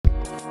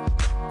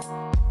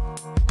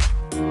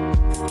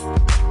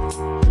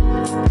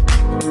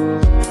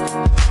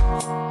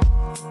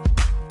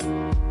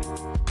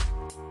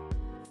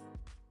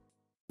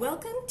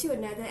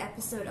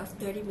episode of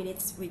 30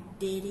 Minutes with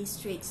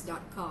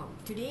DailyStraits.com.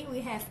 Today we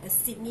have a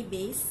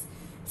Sydney-based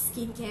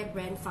skincare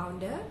brand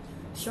founder,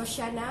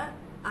 Shoshana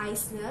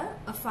Eisner,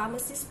 a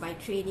pharmacist by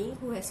training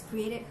who has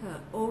created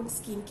her own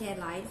skincare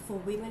line for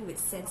women with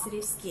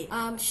sensitive skin.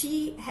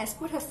 She has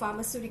put her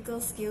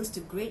pharmaceutical skills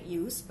to great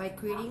use by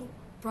creating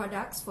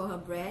products for her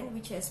brand,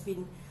 which has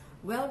been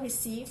well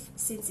received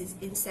since its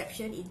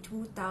inception in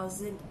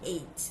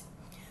 2008.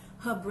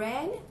 Her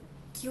brand,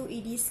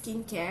 QED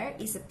Skincare,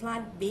 is a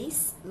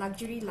plant-based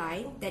luxury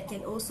line that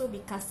can also be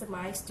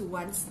customized to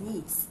one's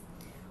needs.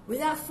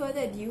 Without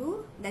further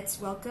ado,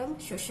 let's welcome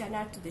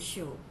Shoshana to the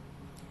show.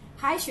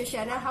 Hi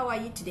Shoshana, how are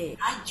you today?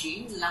 Hi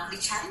June, lovely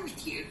chatting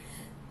with you.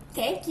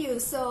 Thank you.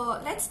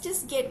 So let's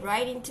just get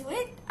right into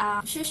it.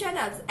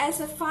 Shoshana, as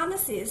a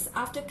pharmacist,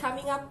 after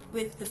coming up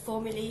with the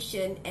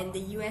formulation and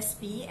the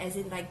USP, as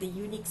in like the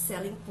unique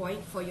selling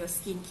point for your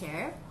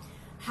skincare,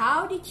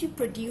 how did you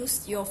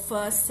produce your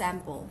first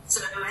sample?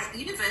 So at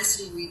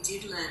university we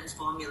did learn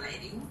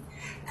formulating,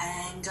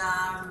 and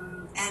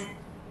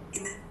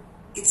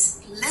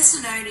it's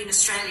lesser known in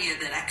Australia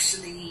that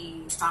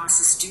actually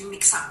pharmacists do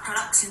mix up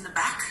products in the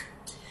back.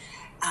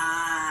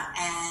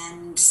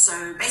 And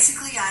so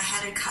basically I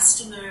had a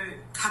customer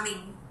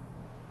coming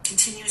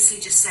continuously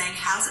just saying,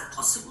 how is it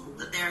possible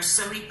that there are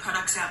so many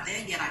products out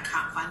there, yet I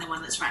can't find the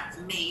one that's right for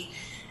me?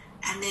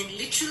 And then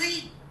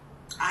literally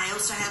I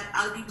also had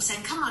other people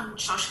saying, come on,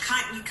 Shosh,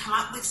 can't you come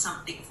up with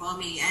something for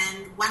me?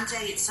 And one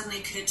day it suddenly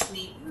occurred to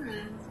me,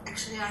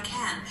 actually I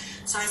can.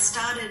 So I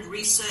started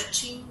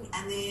researching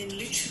and then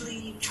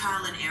literally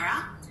trial and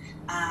error.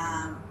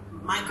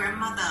 My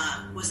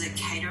grandmother was a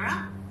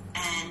caterer,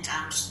 and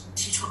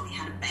she taught me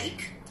how to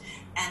bake.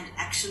 And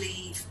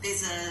actually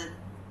there's a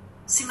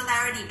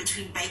similarity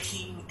between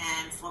baking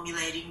and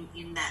formulating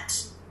in that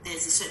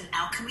there's a certain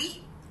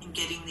alchemy in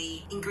getting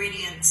the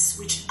ingredients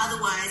which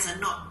otherwise are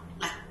not,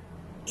 like,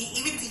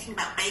 even thinking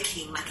about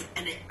baking, like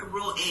a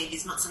raw egg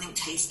is not something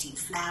tasty,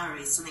 flour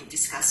is something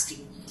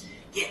disgusting.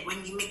 Yet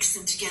when you mix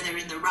them together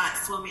in the right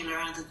formula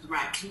under the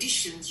right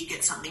conditions, you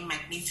get something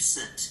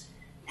magnificent.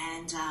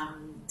 And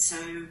so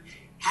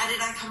how did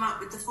I come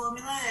up with the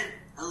formula?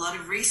 A lot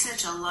of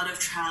research, a lot of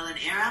trial and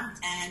error,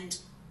 and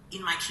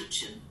in my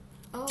kitchen.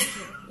 Oh,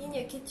 okay. In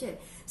your kitchen.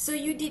 So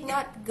you did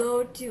not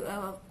go to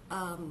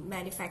a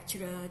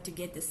manufacturer to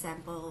get the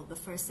sample, the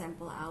first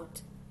sample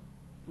out?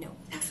 No.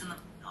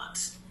 Definitely not.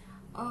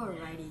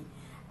 Alrighty.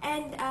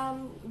 And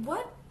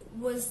what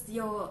was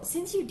your,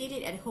 since you did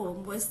it at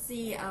home, was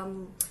the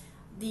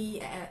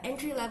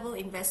entry-level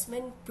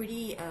investment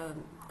pretty,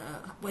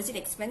 was it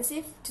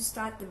expensive to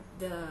start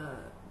the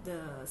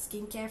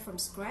skincare from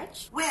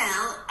scratch?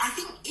 Well, I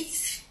think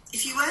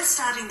if you were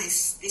starting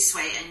this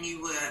way and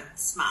you were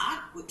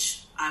smart,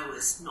 which I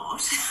was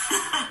not,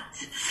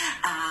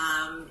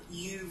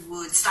 you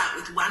would start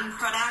with one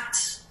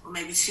product or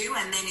maybe two,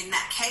 and then in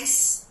that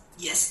case,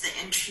 yes, the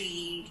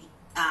entry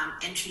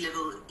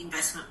level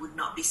investment would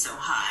not be so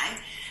high.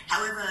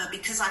 However,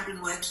 because I've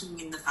been working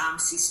in the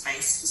pharmacy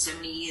space for so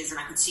many years and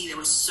I could see there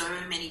were so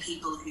many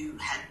people who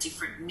had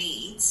different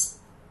needs,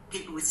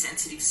 people with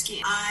sensitive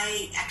skin,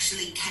 I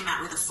actually came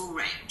out with a full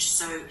range.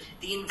 So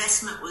the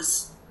investment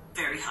was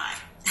very high.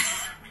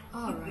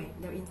 All right,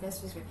 the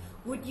investment was very.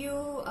 Would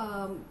you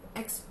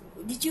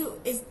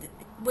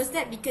was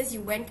that because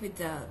you went with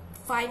the,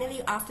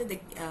 finally after the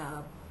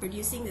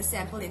producing the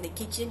sample in the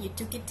kitchen, you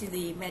took it to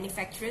the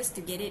manufacturers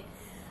to get it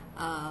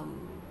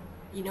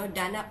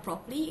done up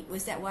properly?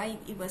 Was that why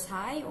it was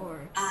high,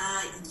 or?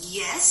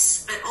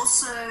 Yes, but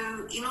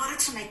also in order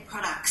to make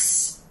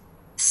products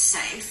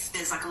safe,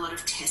 there's like a lot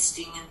of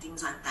testing and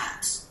things like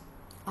that.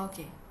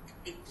 Okay.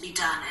 It can be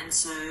done, and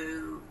so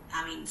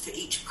I mean, for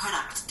each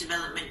product,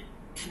 development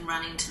can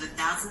run into the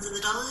thousands of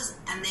the dollars,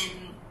 and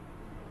then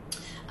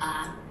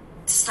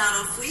to start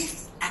off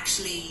with,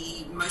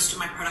 actually most of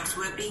my products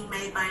were being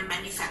made by a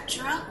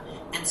manufacturer,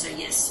 and so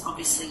yes,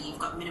 obviously you've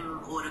got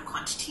minimum order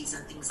quantities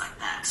and things like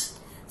that.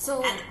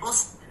 So, and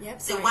also,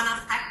 one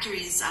other factor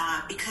is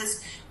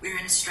because we're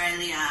in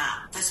Australia,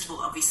 first of all,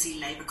 obviously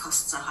labour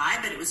costs are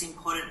high, but it was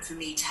important for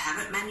me to have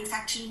it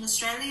manufactured in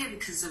Australia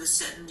because of a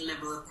certain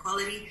level of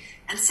quality.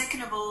 And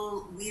second of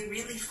all, we're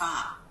really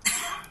far.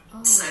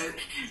 Oh. So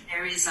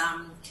there is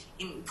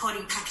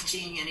importing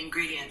packaging and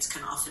ingredients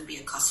can often be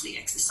a costly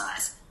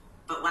exercise.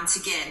 But once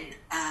again,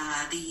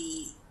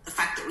 the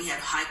fact that we have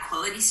high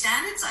quality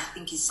standards, I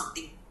think, is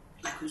something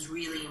like was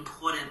really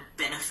important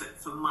benefit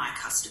for my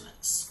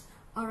customers.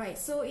 All right,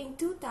 so in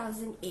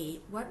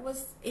 2008, what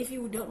was, if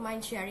you don't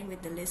mind sharing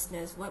with the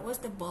listeners, what was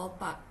the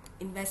ballpark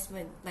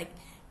investment, like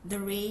the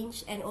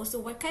range, and also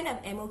what kind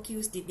of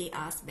MOQs did they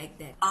ask back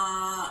then?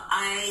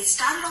 I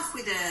started off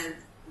with a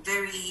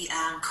very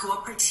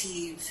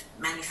cooperative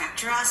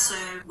manufacturer, so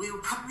we were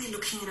probably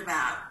looking at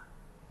about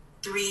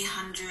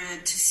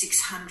 300 to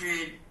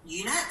 600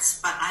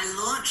 units, but I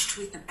launched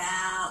with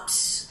about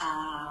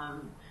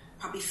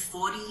probably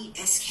 40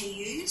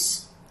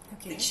 SKUs,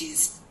 which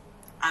is,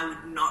 I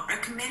would not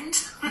recommend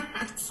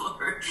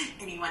for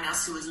anyone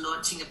else who was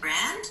launching a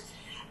brand.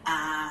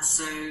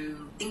 So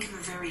think of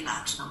a very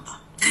large number.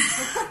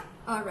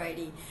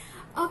 Alrighty.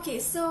 Okay,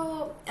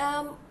 so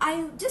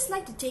I would just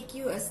like to take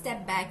you a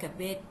step back a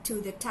bit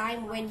to the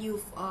time when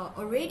you've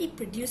already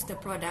produced the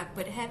product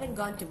but haven't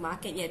gone to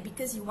market yet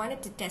because you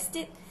wanted to test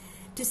it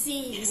to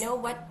see, Yes.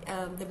 what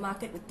the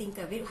market would think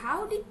of it.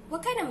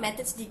 What kind of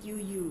methods did you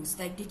use?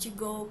 Like, did you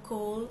go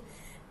cold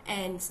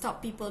and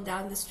stop people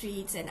down the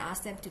streets and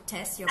ask them to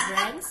test your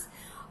brands?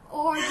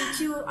 Or did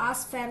you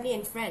ask family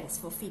and friends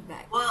for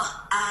feedback? Well,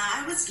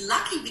 I was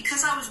lucky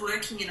because I was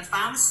working in a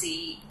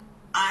pharmacy.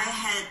 I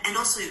had, and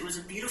also it was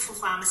a beautiful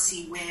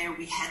pharmacy where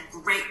we had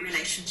great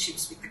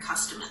relationships with the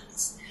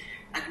customers.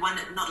 Like one,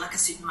 not like a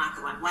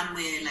supermarket one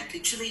where like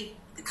literally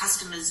the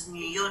customers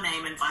knew your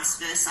name and vice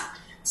versa.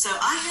 So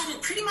I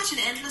had pretty much an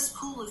endless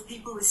pool of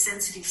people with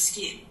sensitive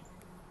skin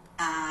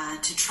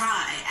to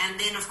try. And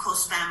then of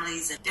course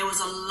families, there was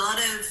a lot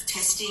of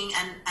testing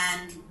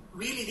and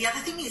really the other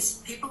thing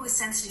is people with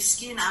sensitive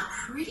skin are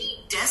pretty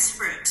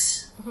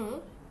desperate.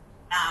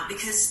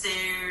 Because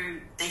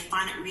they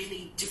find it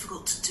really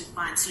difficult to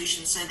find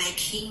solutions, so they're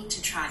keen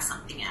to try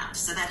something out.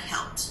 So that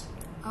helped.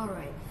 All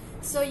right.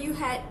 So you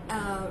had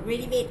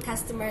ready-made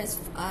customers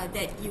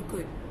that you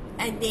could,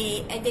 and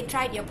they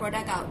tried your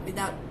product out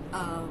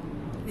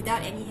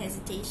without any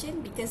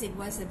hesitation because it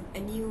was a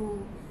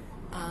new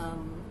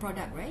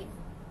product, right?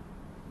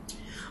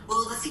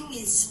 Well, the thing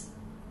is,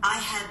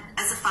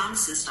 as a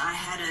pharmacist, I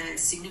had a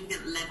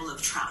significant level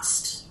of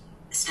trust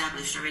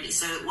established already,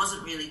 so it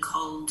wasn't really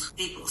cold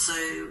people. So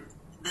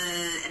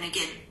and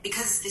again,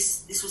 because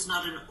this was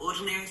not an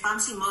ordinary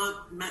pharmacy,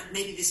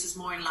 maybe this was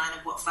more in line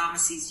of what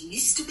pharmacies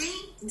used to be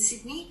in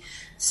Sydney.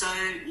 So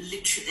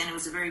literally, and it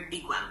was a very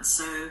big one.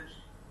 So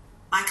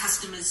my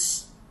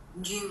customers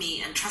knew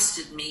me and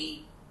trusted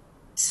me.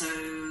 So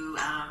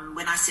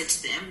when I said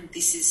to them,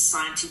 this is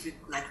scientific,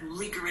 like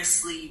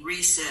rigorously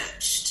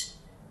researched,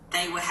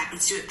 they were happy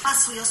to do it.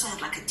 Plus, we also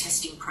had like a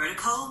testing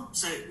protocol,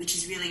 which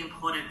is really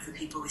important for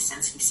people with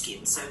sensitive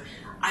skin. So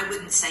I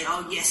wouldn't say,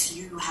 oh, yes,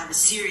 you have a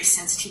serious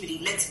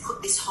sensitivity. Let's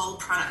put this whole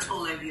product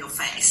all over your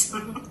face.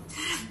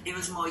 It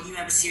was more, you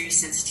have a serious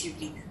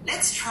sensitivity.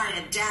 Let's try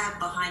a dab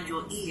behind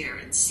your ear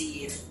and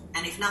see if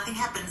nothing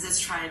happens, let's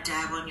try a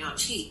dab on your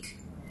cheek.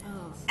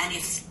 Oh. And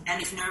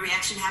if no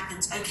reaction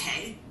happens,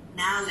 okay,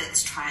 now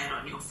let's try it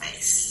on your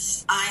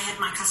face. I had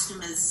my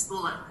customers,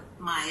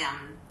 my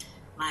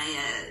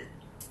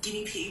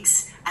guinea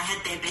pigs, I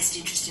had their best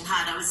interest in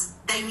heart.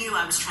 They knew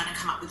I was trying to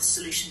come up with a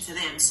solution for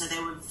them, so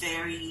they were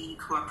very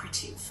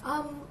cooperative.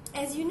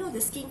 As you know, the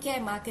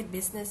skincare market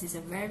business is a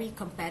very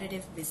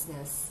competitive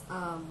business.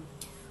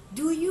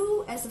 Do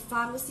you, as a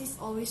pharmacist,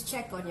 always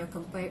check on your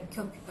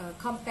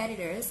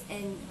competitors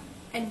and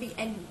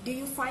do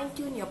you fine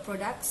tune your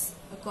products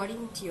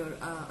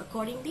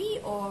accordingly,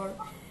 or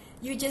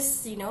you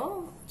just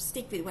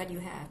stick with what you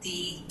have?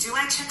 Do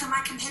I check on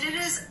my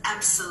competitors?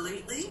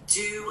 Absolutely.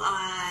 Do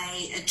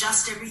I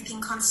adjust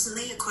everything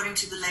constantly according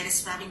to the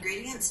latest fad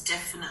ingredients?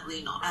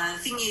 Definitely not. The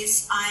thing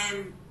is,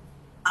 I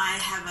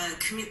have a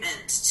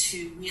commitment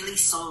to really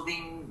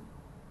solving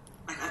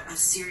like a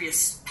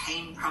serious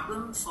pain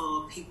problem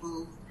for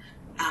people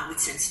with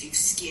sensitive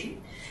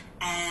skin,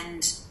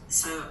 and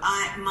so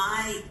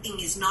my thing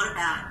is not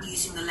about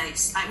using the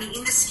latest. I mean,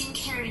 in the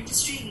skincare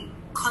industry,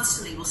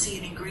 constantly we'll see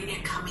an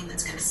ingredient come in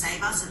that's going to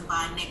save us, and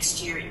by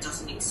next year it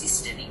doesn't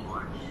exist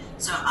anymore.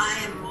 So I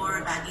am more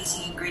about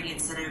using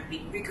ingredients that have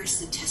been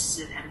rigorously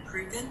tested and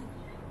proven.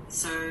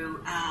 So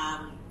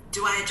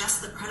do I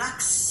adjust the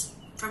products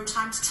from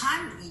time to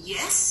time?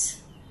 Yes.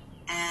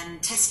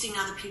 And trying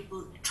out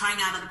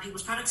other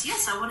people's products,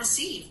 yes, I want to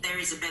see if there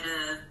is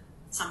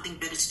something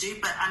better to do,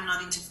 but I'm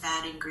not into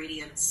fad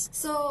ingredients.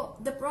 So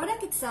the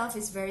product itself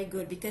is very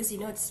good because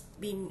it's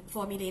been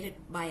formulated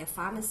by a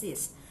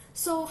pharmacist.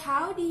 So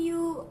how do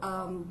you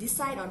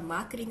decide on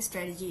marketing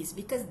strategies?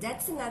 Because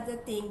that's another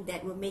thing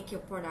that will make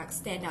your product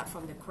stand out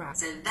from the crowd.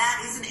 So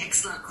that is an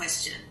excellent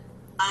question.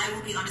 I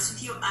will be honest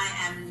with you, I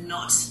am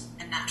not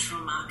a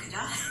natural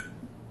marketer.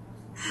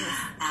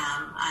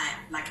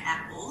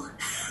 At all.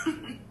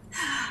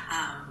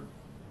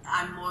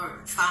 I'm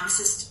more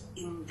pharmacist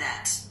in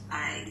that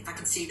if I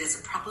can see there's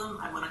a problem,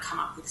 I want to come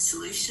up with a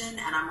solution,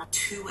 and I'm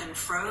to and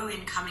fro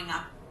in coming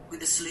up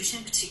with a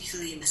solution,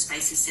 particularly in the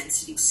space of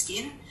sensitive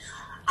skin.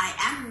 I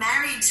am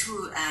married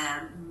to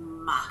a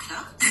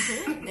marketer.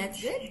 Okay,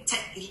 that's good.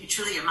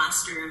 Literally a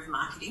master of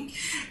marketing.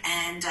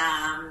 And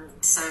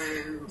so,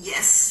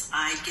 yes,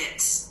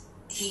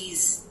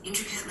 he's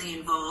intricately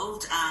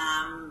involved,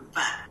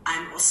 but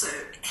I'm also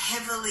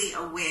heavily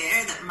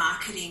aware that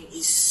marketing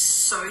is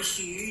so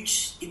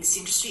huge in this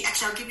industry.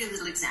 Actually, I'll give you a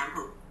little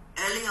example.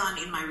 Early on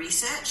in my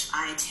research,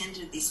 I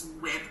attended this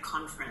web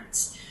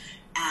conference.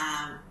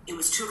 It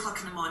was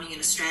 2:00 in the morning in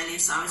Australia,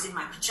 so I was in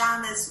my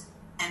pajamas,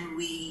 and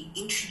we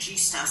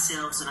introduced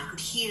ourselves, and I could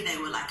hear they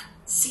were like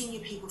senior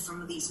people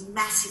from these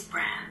massive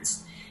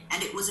brands,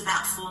 and it was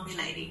about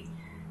formulating.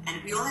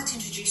 And we all had to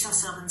introduce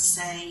ourselves and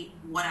say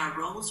what our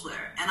roles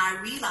were. And I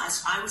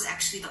realized I was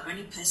actually the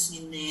only person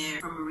in there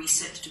from a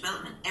research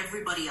development.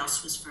 Everybody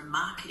else was from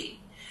marketing.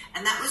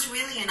 And that was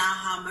really an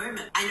aha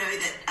moment. I know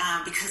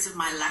that because of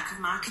my lack of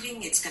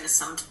marketing, it's going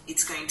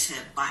to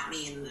bite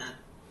me in the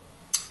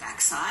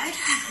backside.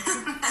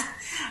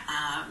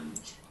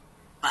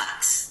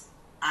 But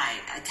I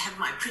have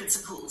my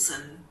principles,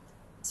 and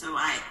so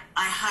I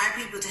hire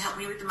people to help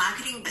me with the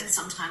marketing, but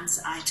sometimes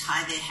I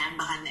tie their hand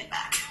behind their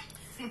back.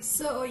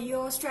 So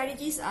your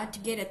strategies are to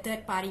get a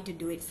third party to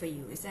do it for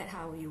you. Is that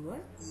how you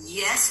work?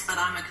 Yes, but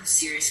I'm a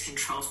serious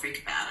control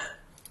freak about it.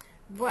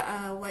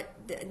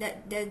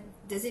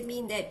 Does it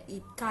mean that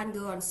it can't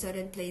go on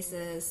certain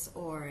places,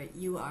 or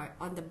you are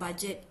on the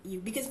budget?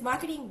 Because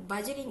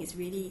budgeting is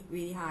really,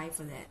 really high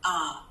for that.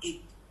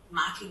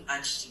 Marketing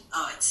budgeting,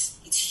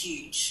 it's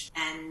huge,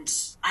 and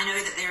I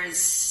know that there is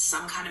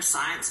some kind of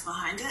science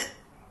behind it,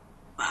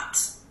 but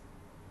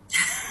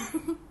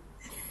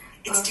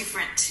it's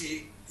different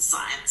to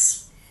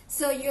science.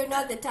 So you're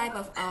not the type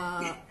of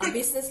a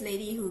business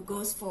lady who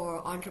goes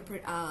for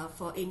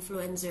for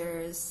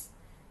influencers,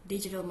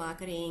 digital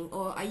marketing,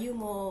 or are you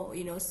more,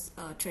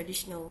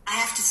 traditional? I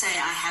have to say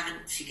I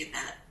haven't figured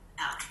that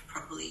out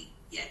properly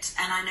yet,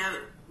 and I know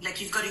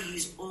you've got to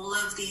use all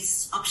of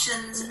these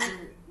options.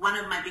 And one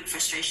of my big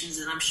frustrations,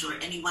 and I'm sure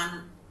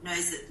anyone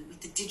knows that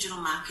with the digital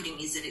marketing,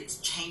 is that it's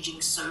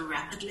changing so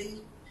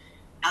rapidly,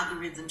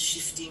 algorithms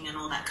shifting and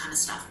all that kind of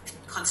stuff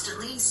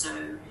constantly.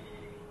 So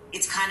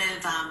it's kind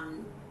of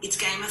it's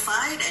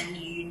gamified, and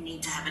you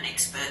need to have an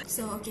expert.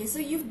 So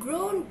you've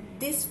grown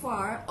this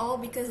far all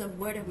because of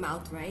word of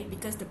mouth, right?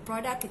 Because the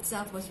product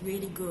itself was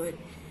really good,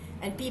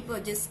 and people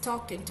just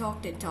talked and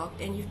talked and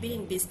talked, and you've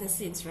been in business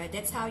since, right?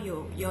 That's how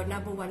your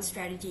number one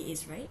strategy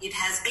is, right? It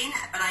has been,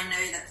 but I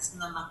know that's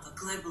not the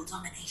global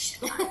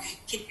domination. I'm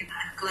kidding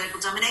about global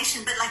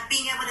domination, but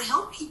being able to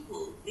help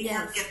people, being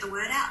able to get the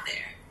word out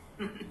there.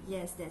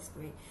 Yes, that's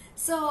great.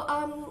 So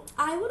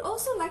I would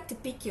also like to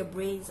pick your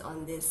brains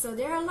on this. So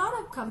there are a lot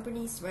of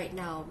companies right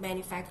now,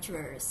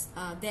 manufacturers,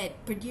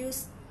 that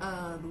produce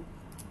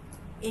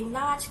in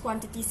large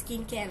quantity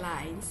skincare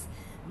lines,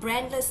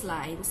 brandless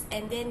lines,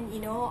 and then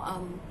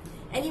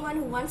anyone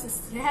who wants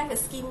to have a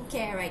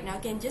skincare right now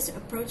can just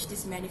approach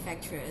these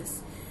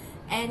manufacturers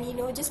and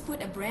just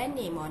put a brand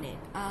name on it.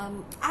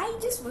 I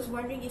just was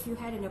wondering if you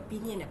had an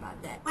opinion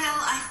about that. Well,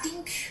 I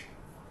think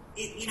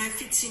it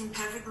fits in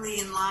perfectly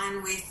in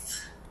line with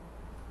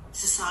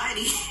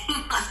society.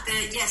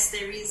 Yes,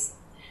 there is.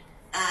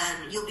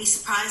 You'll be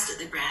surprised at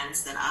the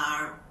brands that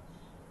are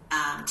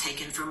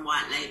taken from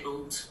white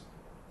labeled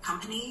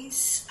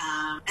companies.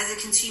 As a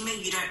consumer,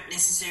 you don't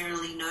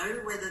necessarily know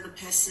whether the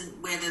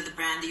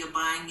brand that you're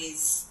buying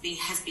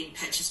has been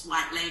purchased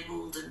white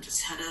labeled and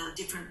just had a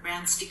different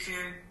brand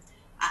sticker.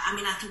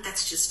 I think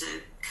that's just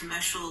a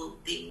commercial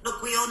thing.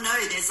 Look, we all know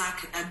there's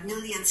a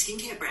million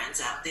skincare brands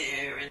out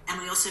there,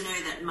 and we also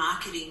know that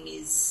marketing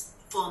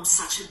forms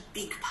such a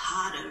big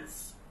part of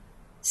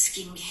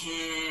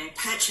skincare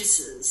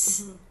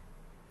purchases. Mm-hmm.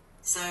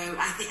 So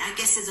I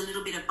guess there's a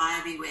little bit of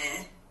buyer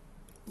beware.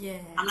 Yeah.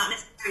 I'm not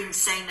necessarily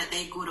saying that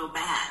they're good or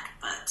bad,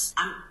 but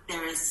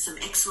there are some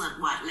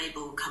excellent white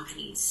label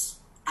companies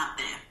out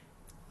there.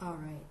 All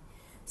right.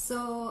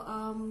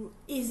 So,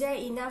 is there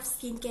enough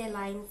skincare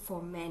line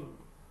for men,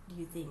 do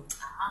you think?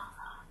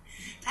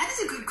 That is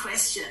a good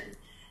question.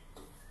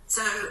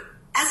 So,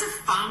 as a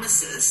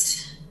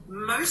pharmacist,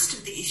 most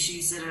of the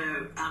issues that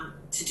are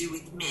to do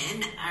with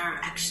men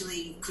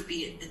could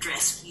be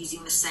addressed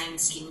using the same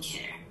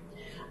skincare.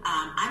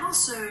 I'm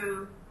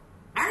also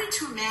married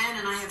to a man,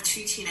 and I have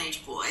 2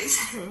 teenage boys,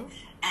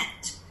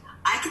 and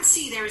I can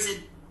see there is a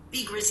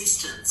big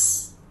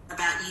resistance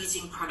about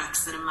using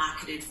products that are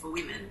marketed for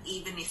women,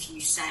 even if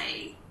you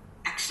say,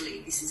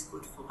 actually, this is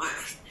good for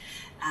both.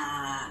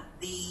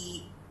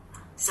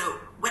 So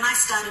when I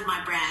started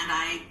my brand,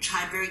 I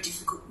tried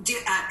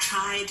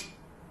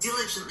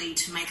diligently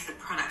to make the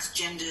products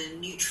gender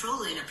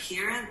neutral in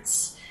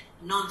appearance,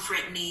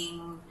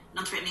 non-threatening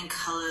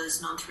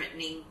colors,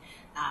 non-threatening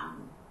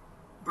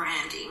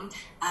branding.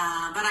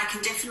 But I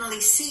can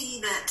definitely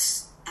see that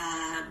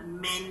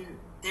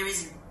there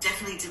is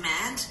definitely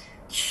demand.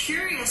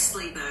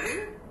 Curiously,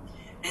 though,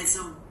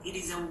 it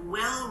is a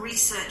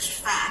well-researched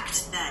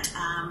fact that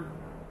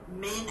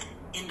men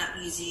end up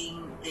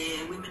using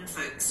their women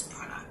folks'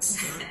 products.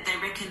 Mm-hmm.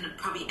 They reckon that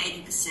probably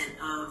 80%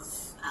 of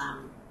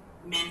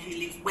men who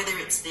live, whether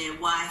it's their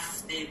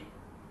wife, their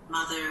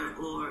mother,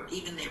 or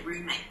even their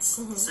roommates.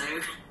 Mm-hmm. So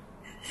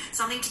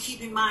something to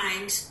keep in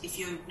mind if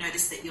you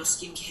notice that your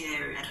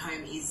skincare at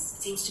home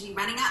seems to be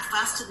running out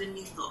faster than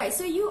you thought. Right,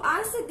 so you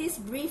answered this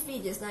briefly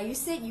just now. You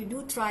said you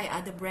do try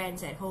other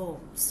brands at home.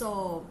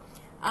 So,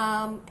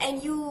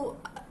 and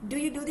do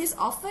you do this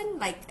often,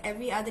 like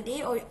every other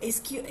day, or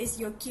is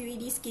your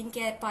QED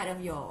skincare part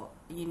of your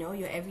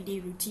your everyday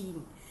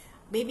routine?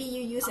 Maybe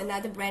you use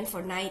another brand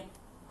for night,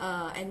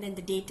 and then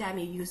the daytime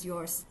you use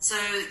yours. So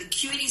the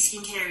QED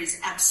skincare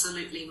is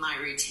absolutely my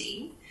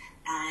routine.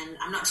 And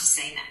I'm not just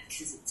saying that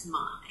because it's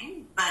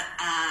mine, but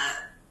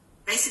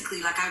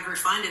basically, like, I've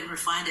refined it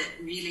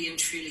really and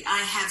truly. I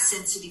have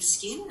sensitive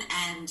skin,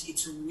 and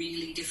it's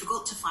really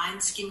difficult to find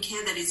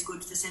skincare that is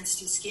good for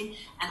sensitive skin.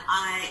 And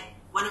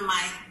one of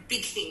my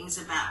big things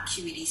about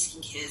QED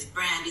Skincare's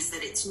brand is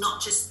that it's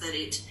not just that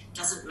it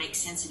doesn't make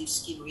sensitive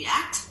skin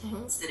react,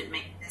 it's that it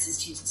makes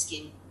sensitive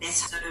skin better.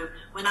 So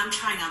when I'm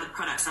trying other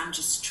products, I'm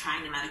just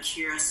trying them out of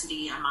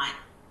curiosity. I might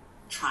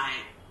try,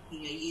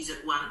 use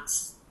it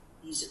once,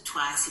 use it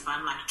twice if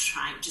I'm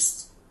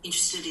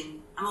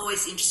I'm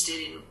always interested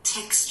in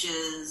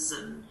textures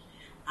and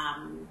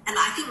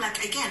I think,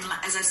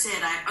 as I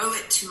said, I owe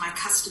it to my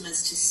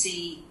customers to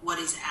see what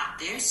is out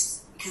there,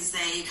 because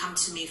they come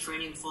to me for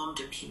an informed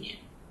opinion.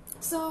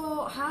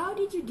 So how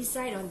did you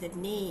decide on the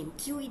name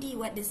QED?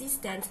 What does it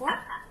stand for?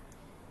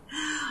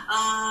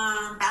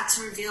 About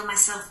to reveal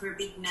myself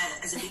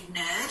as a big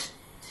nerd.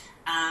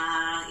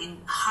 In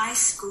high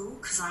school,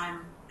 because I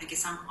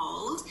guess I'm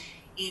old,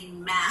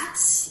 in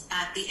maths,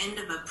 at the end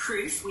of a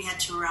proof, we had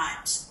to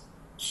write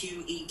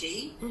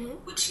QED,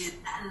 which is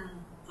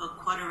Latin for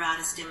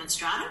Quadratus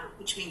Demonstratum,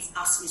 which means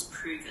thus is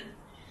proven.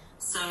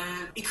 So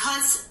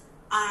because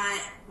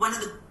one of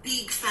the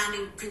big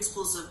founding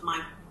principles of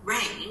my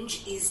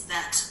range is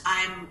that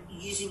I'm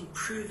using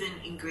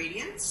proven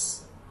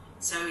ingredients,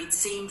 so it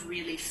seemed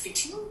really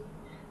fitting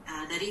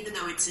that even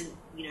though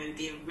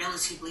they're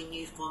relatively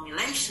new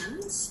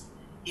formulations,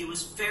 it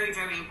was very,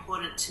 very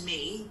important to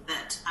me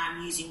that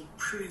I'm using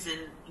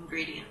proven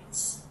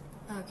ingredients.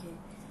 Okay.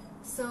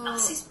 So...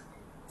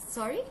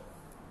 Sorry?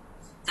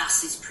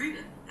 Thus is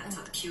proven. That's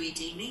what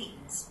QED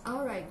means.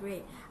 All right,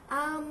 great.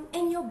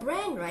 And your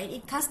brand, right,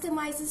 it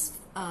customizes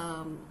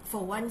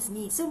for one's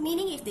needs. So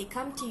meaning if they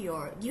come to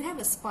you have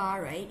a spa,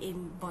 right,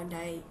 in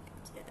Bondi,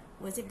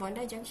 was it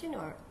Bondi Junction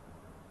or?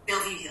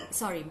 Bellevue Hill.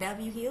 Sorry,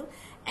 Bellevue Hill.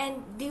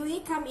 And do they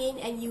come in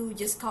and you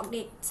just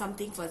coordinate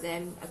something for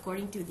them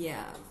according to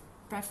their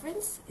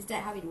preference? Is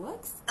that how it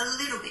works? A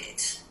little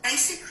bit.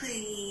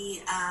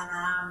 Basically,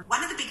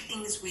 one of the big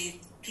things with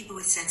people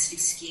with sensitive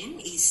skin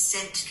is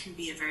scent can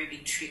be a very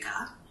big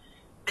trigger,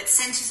 but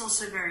scent is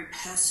also very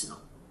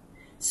personal.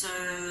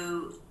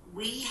 So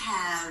we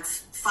have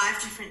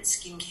 5 different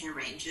skincare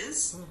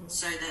ranges,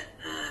 so that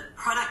the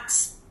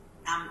products,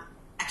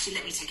 actually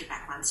let me take it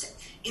back one step.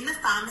 In the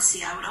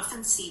pharmacy, I would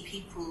often see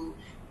people,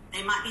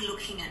 they might be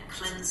looking at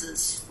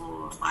cleansers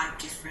for 5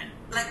 different,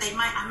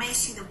 I may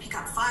see them pick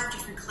up 5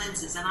 different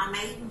cleansers, and I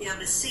may even be able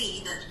to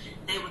see that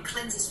they were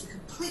cleansers for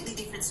completely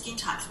different skin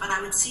types, but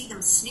I would see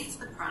them sniff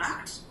the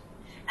product,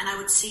 and I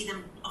would see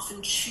them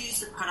often choose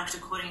the product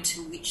according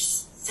to which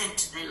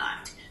scent they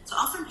liked. So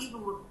often people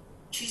were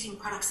choosing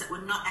products that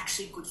were not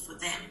actually good for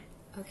them.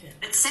 Okay.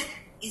 But scent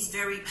is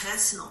very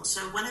personal.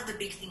 So one of the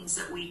big things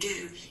that we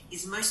do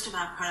is most of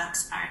our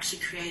products are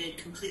actually created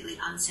completely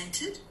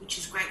unscented, which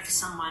is great for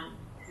someone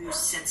whose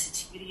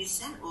sensitivity is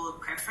scent or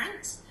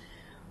preference,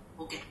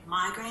 or get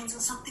migraines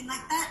or something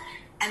like that.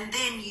 And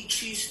then you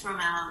choose from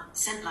our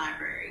scent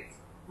library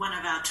one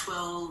of our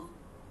 12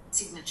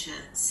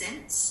 signature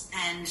scents,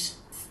 and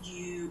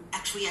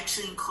we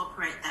actually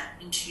incorporate that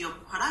into your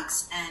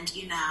products. And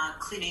in our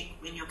clinic,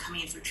 when you're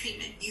coming in for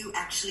treatment, you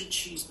actually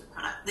choose the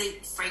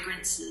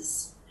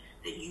fragrances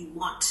that you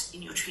want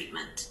in your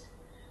treatment.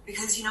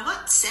 Because you know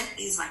what? Scent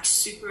is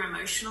super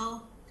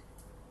emotional,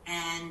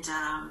 and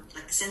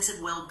the sense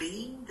of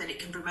well-being that it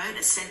can promote,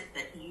 a scent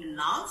that you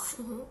love,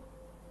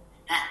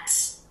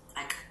 that's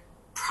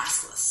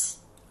priceless.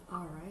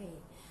 All right.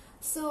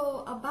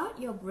 So about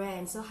your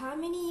brand, so how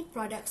many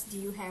products do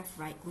you have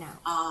right now?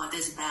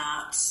 There's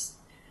about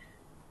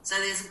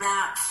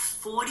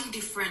 40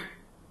 different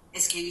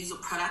SKUs or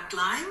product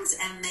lines,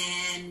 and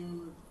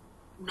then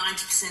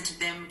 90% of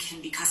them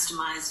can be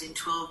customized in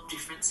 12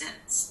 different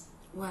scents.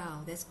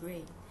 Wow, that's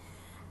great.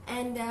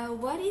 And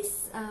what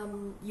is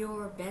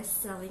your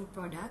best-selling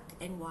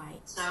product and why?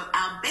 So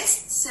our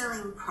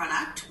best-selling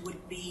product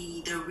would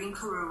be the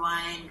Wrinkle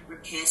Rewind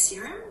Repair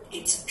Serum.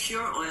 It's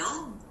pure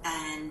oil,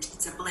 and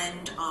it's a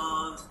blend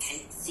of,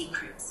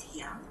 secrets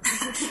here,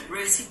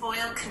 rosehip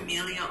oil,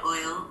 camellia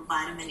oil,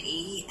 vitamin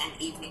E, and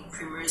evening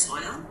primrose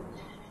oil.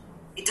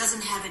 It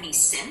doesn't have any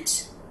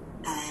scent,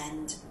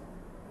 and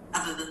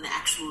other than the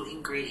actual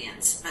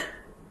ingredients. But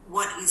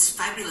what is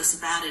fabulous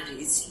about it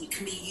is it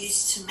can be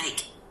used to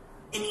make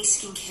any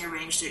skincare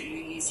range that you're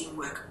using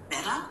work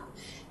better.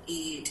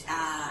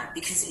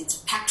 Because it's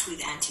packed with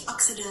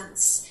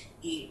antioxidants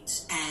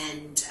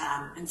and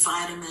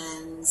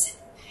vitamins.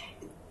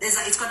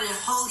 It's got a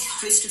whole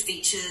host of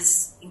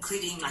features,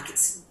 including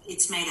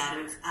it's made out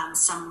of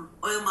some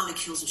oil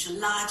molecules which are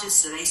larger,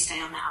 so they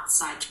stay on the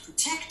outside to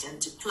protect and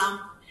to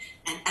plump,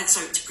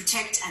 to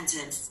protect and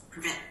to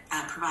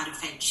provide a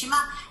faint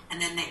shimmer.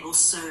 And then they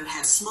also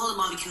have smaller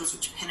molecules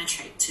which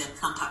penetrate to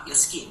plump up your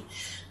skin.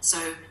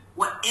 So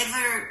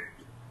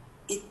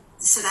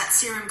so that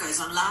serum goes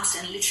on last,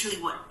 and literally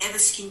whatever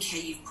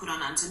skincare you've put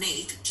on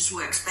underneath just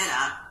works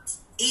better,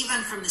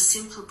 even from the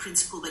simple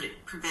principle that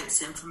it prevents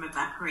them from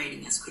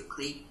evaporating as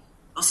quickly.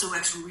 Also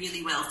works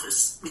really well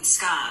with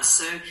scars.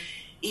 So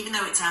even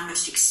though it's our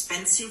most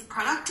expensive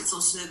product, it's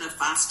also the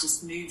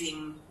fastest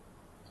moving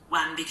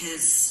one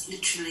because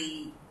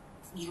literally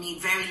you need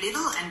very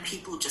little and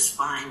people just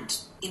find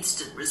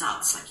instant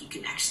results. Like you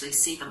can actually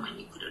see them when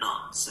you put it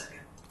on. So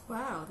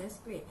wow, that's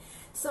great.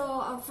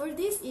 So for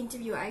this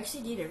interview, I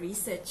actually did a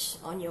research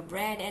on your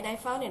brand, and I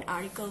found an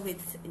article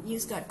with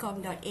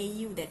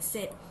news.com.au that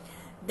said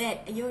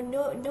that your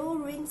no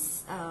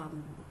rinse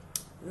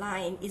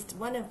line is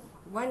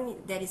one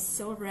that is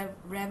so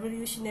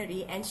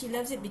revolutionary, and she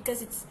loves it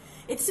because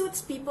it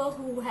suits people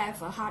who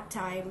have a hard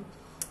time,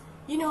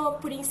 you know,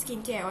 putting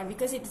skincare on,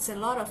 because it's a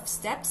lot of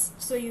steps.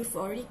 So you've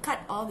already cut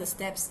all the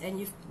steps and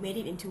you've made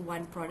it into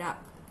one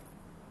product,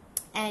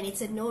 and it's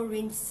a no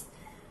rinse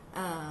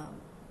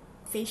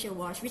facial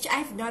wash, which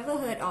I've never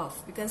heard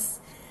of, because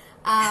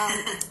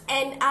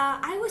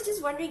I was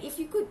just wondering if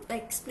you could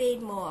like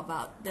explain more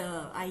about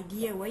the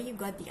idea, where you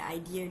got the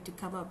idea to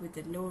come up with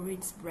the no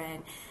rinse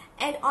brand.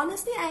 And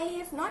honestly,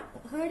 I have not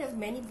heard of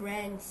many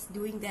brands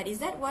doing that. Is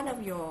that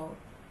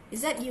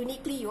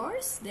uniquely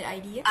yours, the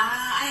idea?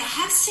 I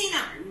have seen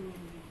it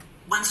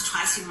once or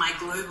twice in my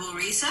global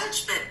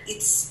research, but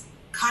it's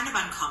kind of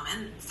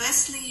uncommon.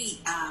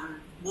 Firstly,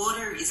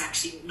 water is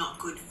actually not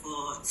good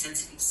for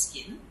sensitive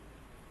skin.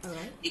 All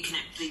right. It can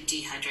actually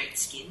dehydrate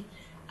skin.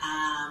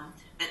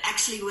 But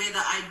actually where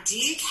the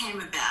idea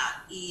came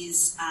about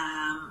is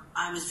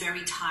I was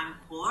very time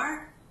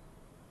poor.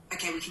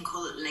 Okay, we can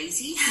call it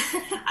lazy.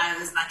 I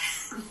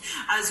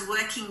was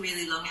working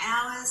really long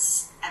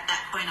hours. At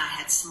that point I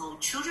had small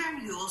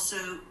children who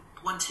also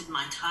wanted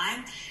my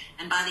time.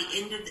 And by the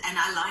end of, and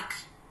I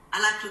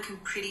like looking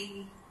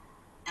pretty,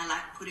 I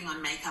like putting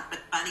on makeup,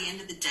 but by the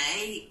end of the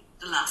day,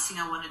 the last thing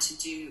I wanted to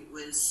do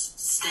was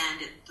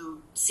stand at the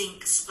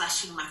sink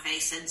splashing my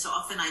face, and so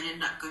often I'd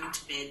end up going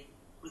to bed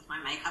with my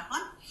makeup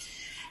on,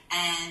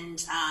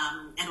 and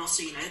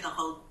also, you know, the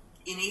whole,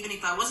 and even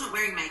if I wasn't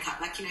wearing makeup,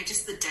 like, you know,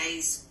 just the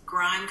day's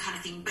grime kind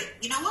of thing. But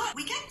you know what?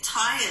 We get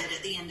tired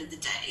at the end of the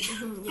day.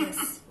 Mm-hmm,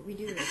 yes, we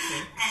do.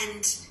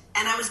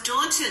 And I was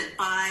daunted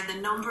by the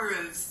number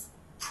of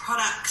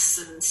products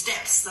and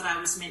steps that I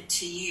was meant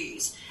to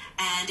use.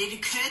 And it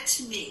occurred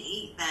to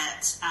me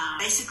that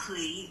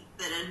basically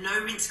that a no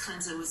rinse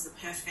cleanser was the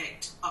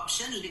perfect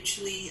option.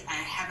 Literally,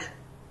 I'd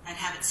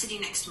have it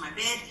sitting next to my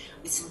bed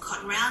with some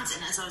cotton rounds,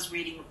 and as I was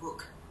reading a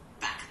book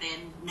back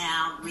then,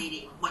 now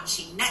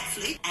watching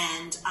Netflix,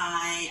 and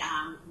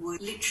I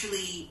would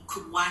literally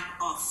could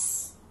wipe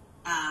off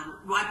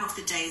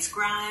the day's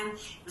grime.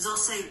 It was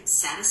also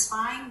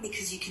satisfying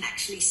because you can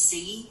actually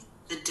see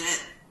the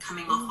dirt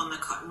coming off on the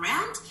cotton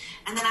round.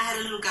 And then I had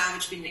a little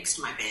garbage bin next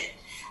to my bed.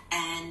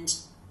 And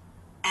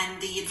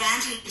the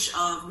advantage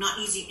of not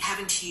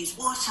having to use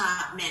water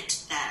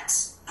meant that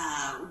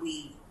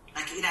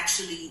it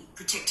actually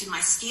protected my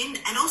skin.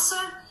 And also,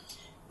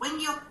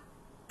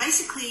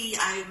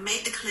 I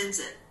made the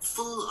cleanser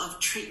full of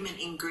treatment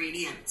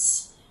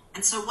ingredients.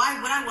 And so why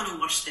would I want to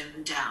wash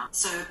them down?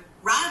 So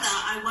rather,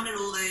 I wanted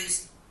all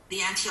the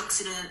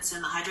antioxidants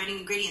and the hydrating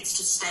ingredients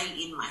to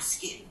stay in my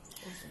skin.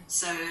 Okay.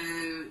 So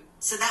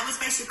that was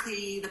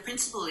basically the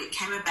principle. It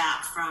came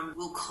about from,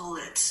 we'll call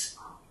it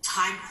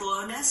time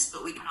poorness,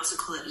 but we can also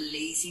call it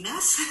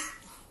laziness.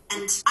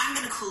 And I'm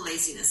going to call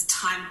laziness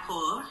time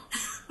poor.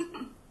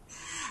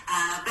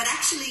 But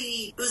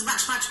actually, it was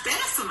much, much better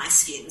for my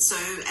skin. So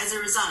as a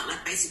result,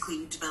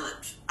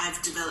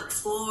 I've developed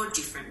 4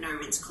 different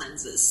no-rinse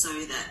cleansers so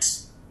that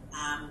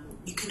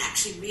you can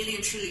actually really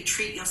and truly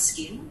treat your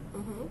skin.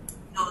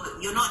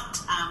 Mm-hmm. You're not,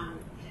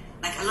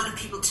 like a lot of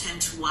people turn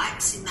to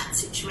wipes in that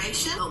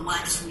situation, but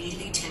wipes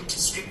really tend to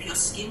strip your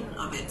skin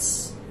of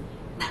its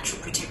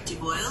natural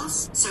protective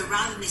oils. So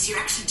rather than this, you're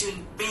actually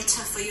doing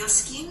better for your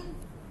skin.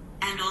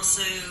 And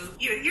also,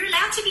 you're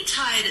allowed to be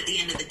tired at the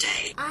end of the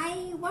day.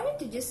 I wanted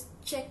to just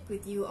check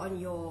with you on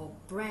your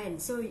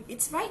brand. So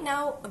it's right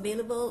now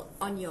available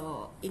in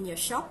your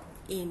shop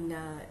in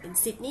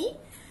Sydney,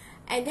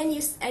 and then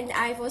and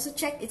I've also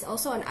checked it's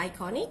also on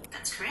Iconic.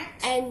 That's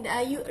correct. And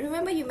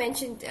you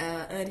mentioned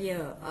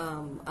earlier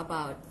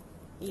about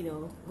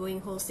going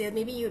wholesale.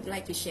 Maybe you'd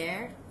like to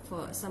share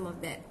for some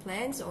of that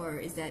plans, or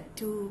is that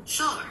too?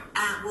 Sure.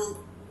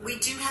 Well, we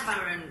do have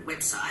our own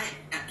website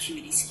at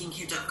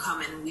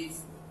QEDskincare.com, and we've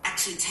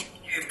actually taken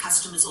care of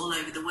customers all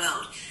over the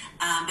world.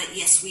 But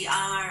yes, we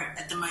are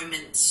at the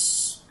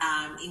moment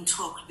in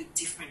talk with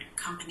different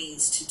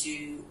companies to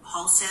do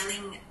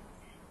wholesaling.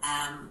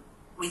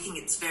 We think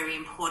it's very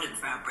important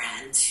for our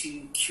brand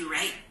to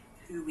curate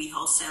who we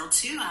wholesale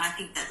to, and I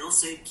think that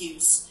also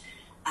gives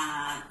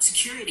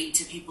security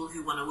to people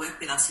who want to work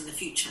with us in the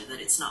future,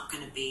 that it's not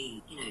going to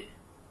be,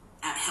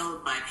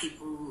 held by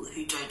people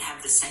who don't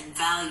have the same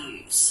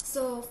values.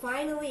 So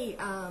finally,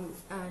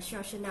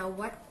 Shoshana,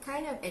 what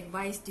kind of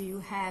advice do you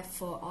have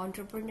for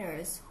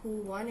entrepreneurs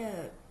who want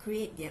to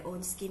create their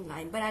own skin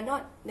line but are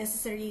not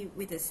necessarily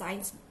with a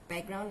science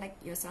background like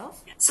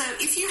yourself? So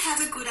if you have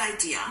a good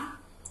idea,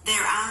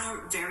 there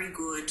are very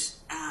good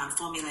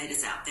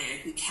formulators out there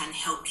who can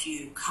help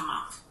you come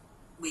up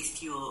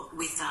with your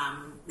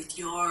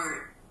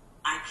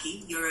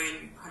IP, your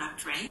own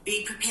product range.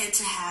 Be prepared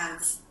to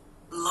have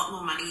a lot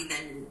more money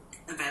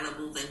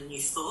available than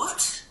you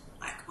thought.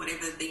 Like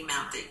whatever the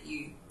amount that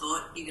you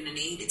thought you're going to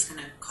need, it's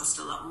going to cost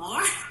a lot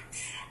more.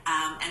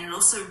 And it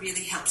also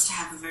really helps to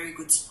have a very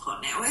good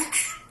support network.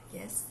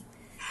 Yes.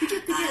 Could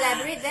you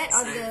elaborate that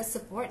on the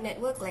support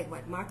network, like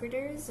what,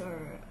 marketers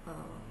or?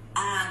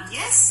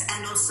 Yes,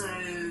 and also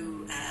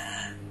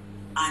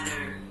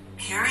either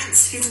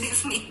parents who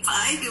live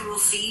nearby who will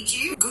feed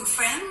you. Good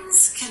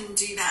friends can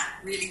do that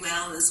really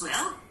well as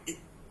well,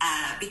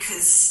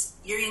 because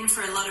you're in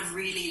for a lot of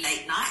really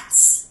late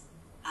nights.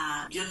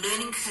 Your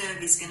learning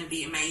curve is going to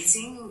be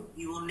amazing.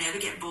 You will never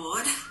get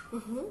bored.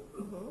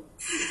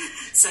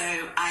 So,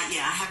 I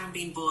haven't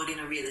been bored in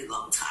a really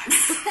long time.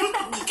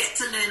 You get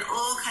to learn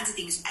all kinds of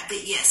things.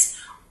 But yes,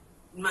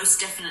 most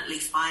definitely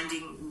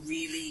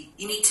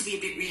you need to be a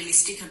bit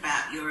realistic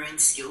about your own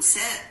skill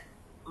set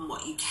and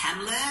what you can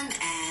learn,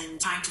 and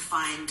trying to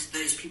find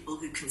those people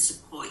who can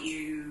support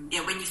you.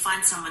 Yeah, when you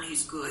find someone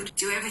who's good,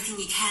 do everything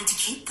you can to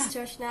keep them.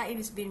 Shoshana, it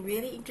has been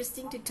really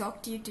interesting to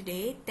talk to you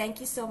today. Thank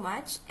you so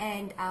much.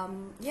 And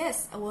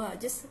yes, I will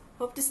just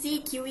hope to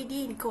see QED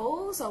in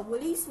Coles or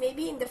Woolies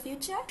maybe in the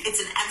future. It's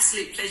an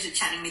absolute pleasure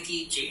chatting with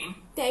you, June.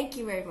 Thank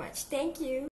you very much. Thank you.